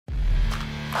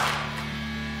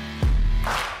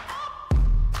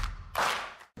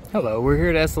Hello, we're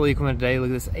here at SLE Equipment today. Look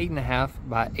at this 8.5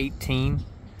 by 18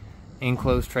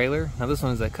 enclosed trailer. Now this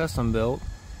one is a custom built.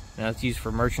 Now it's used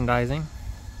for merchandising.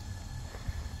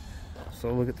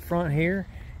 So look at the front here.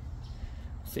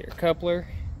 See our coupler,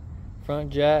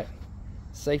 front jack,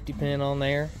 safety pin on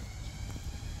there.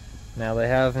 Now they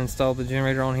have installed the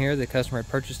generator on here. The customer had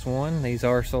purchased one. These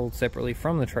are sold separately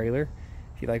from the trailer.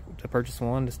 If you'd like to purchase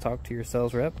one, just talk to your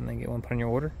sales rep and then get one put on your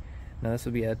order. Now this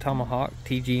would be a Tomahawk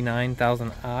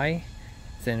TG9000i.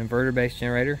 It's an inverter based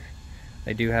generator.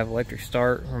 They do have electric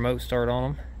start, remote start on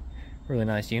them. Really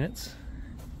nice units.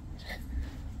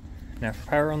 Now for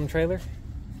power on the trailer,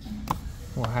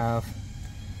 we'll have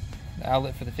the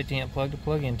outlet for the 50-amp plug to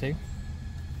plug into.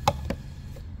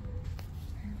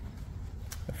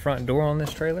 The front door on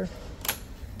this trailer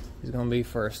is going to be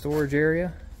for a storage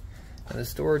area. And the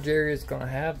storage area is going to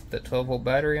have the 12-volt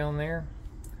battery on there,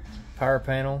 power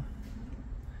panel,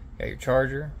 got your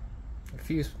charger, your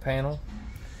fuse panel.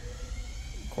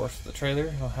 Of course, the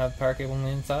trailer will have power cable on the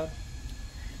inside.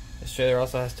 This trailer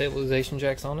also has stabilization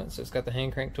jacks on it, so it's got the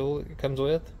hand crank tool that it comes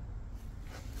with.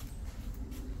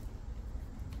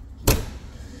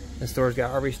 This door's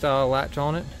got RV style latch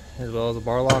on it, as well as a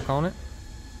bar lock on it.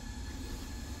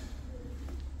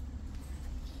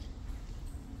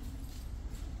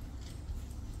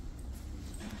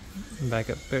 Back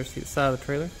up there, see the side of the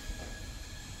trailer.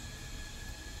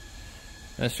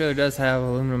 This trailer does have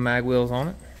aluminum mag wheels on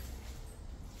it.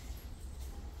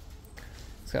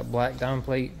 It's got black diamond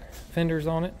plate fenders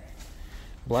on it,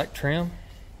 black trim.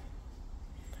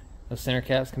 Those center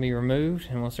caps can be removed,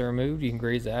 and once they're removed, you can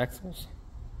grease the axles.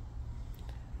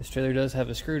 This trailer does have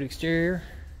a screwed exterior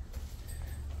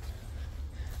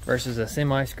versus a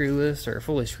semi-screwless or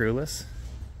fully screwless.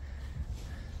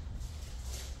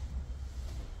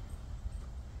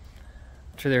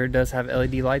 The trailer does have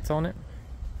LED lights on it.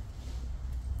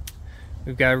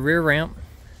 We've got a rear ramp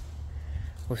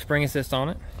with spring assist on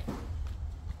it.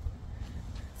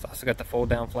 It's also got the fold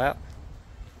down flap.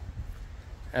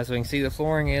 As we can see, the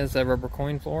flooring is a rubber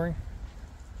coin flooring.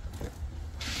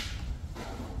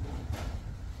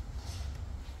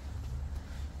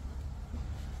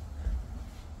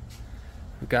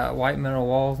 We've got white metal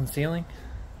walls and ceiling.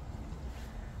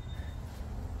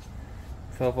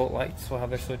 12-volt lights will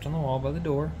have their switch on the wall by the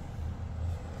door.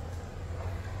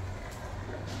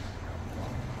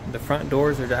 The front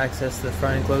doors are to access the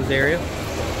front enclosed area.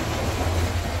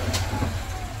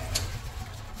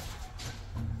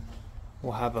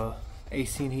 We'll have a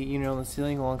AC and heat unit on the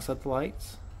ceiling alongside the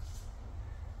lights.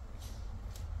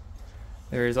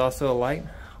 There is also a light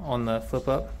on the flip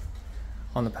up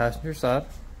on the passenger side.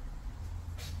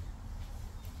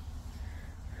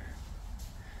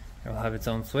 It will have its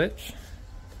own switch.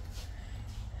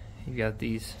 You've got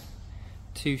these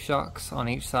two shocks on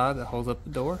each side that holds up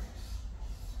the door.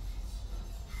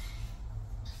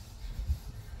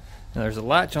 Now there's a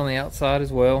latch on the outside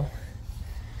as well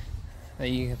that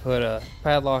you can put a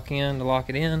padlock in to lock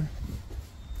it in.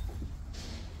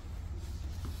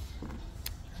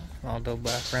 I'll go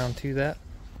back around to that.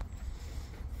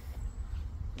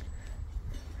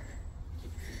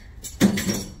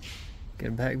 Get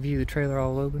a back view of the trailer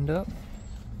all opened up.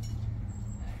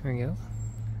 Here we go.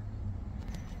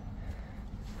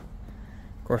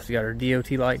 Of course, we got our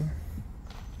DOT lighting.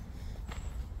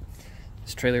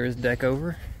 This trailer is deck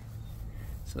over,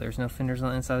 so there's no fenders on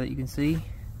the inside that you can see.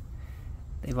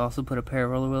 They've also put a pair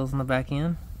of roller wheels on the back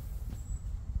end.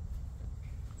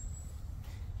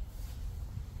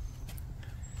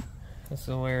 This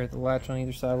is where the latch on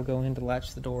either side will go in to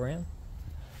latch the door in.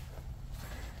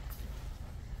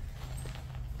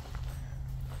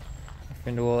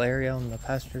 Fender well area on the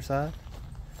passenger side.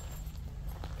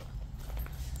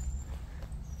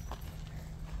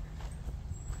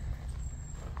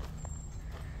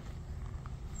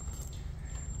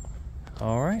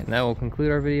 Alright, and that will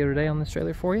conclude our video today on this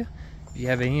trailer for you. If you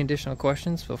have any additional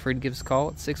questions, feel free to give us a call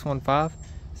at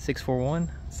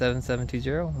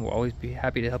 615-641-7720. We'll always be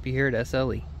happy to help you here at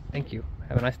SLE. Thank you.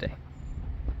 Have a nice day.